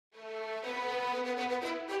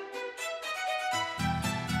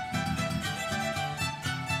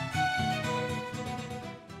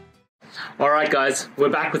Alright guys, we're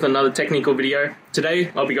back with another technical video. Today,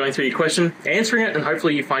 I'll be going through your question, answering it, and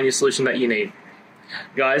hopefully you find your solution that you need.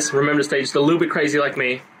 Guys, remember to stay just a little bit crazy like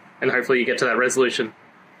me, and hopefully you get to that resolution.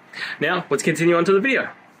 Now, let's continue on to the video.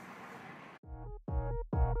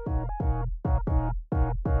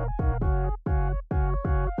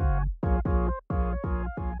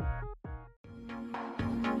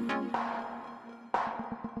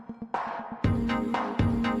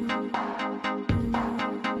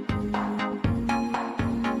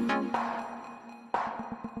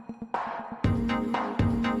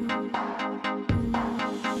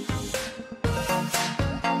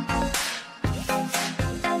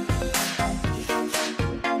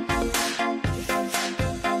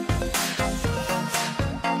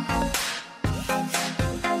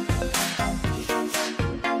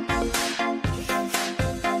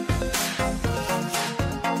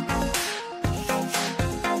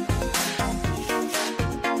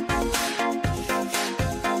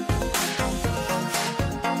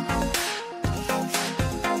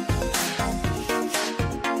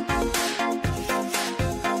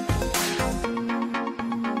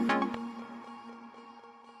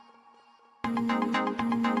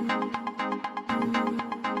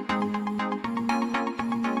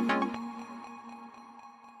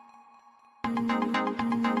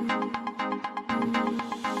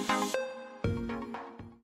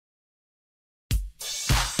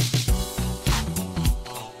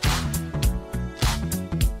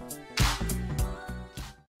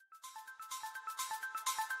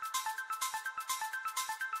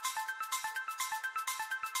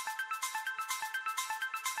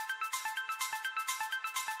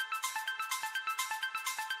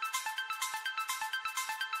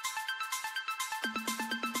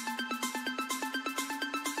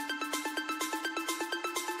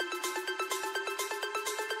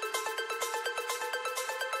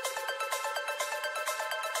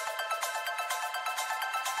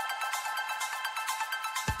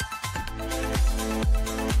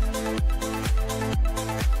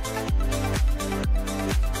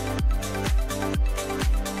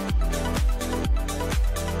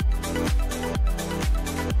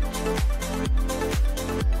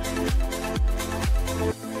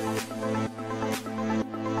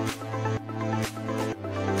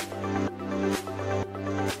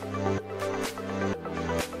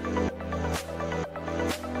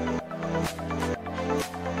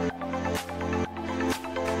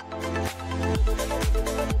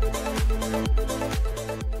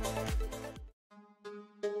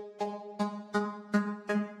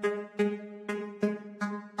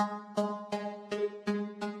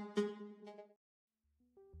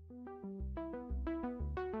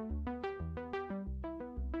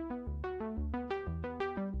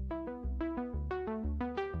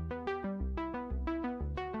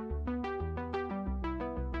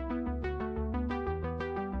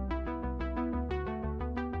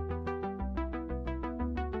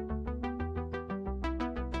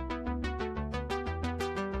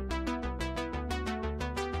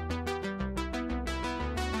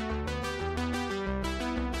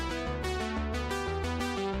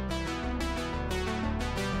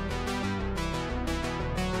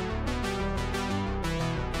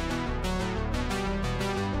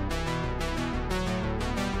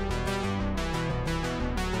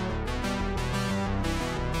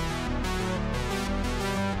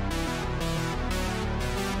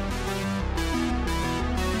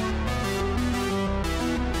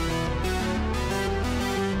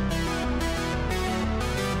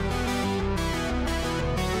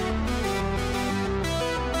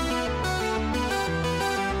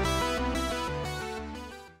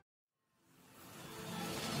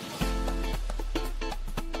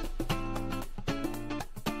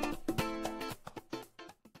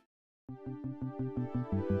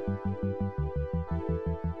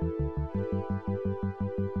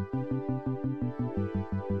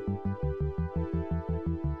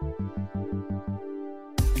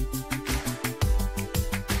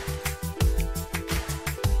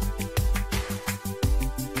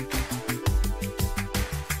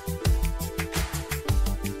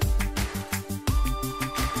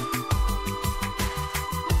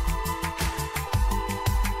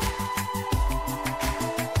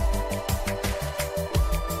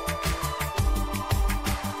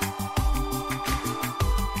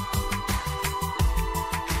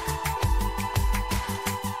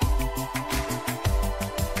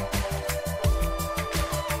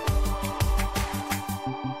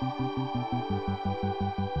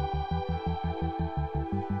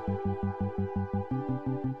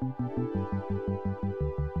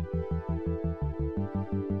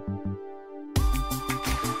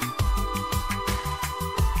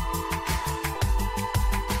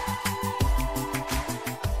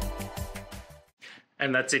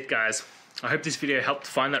 And that's it, guys. I hope this video helped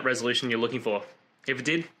find that resolution you're looking for. If it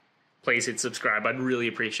did, please hit subscribe. I'd really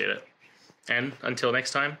appreciate it. And until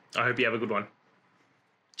next time, I hope you have a good one.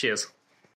 Cheers.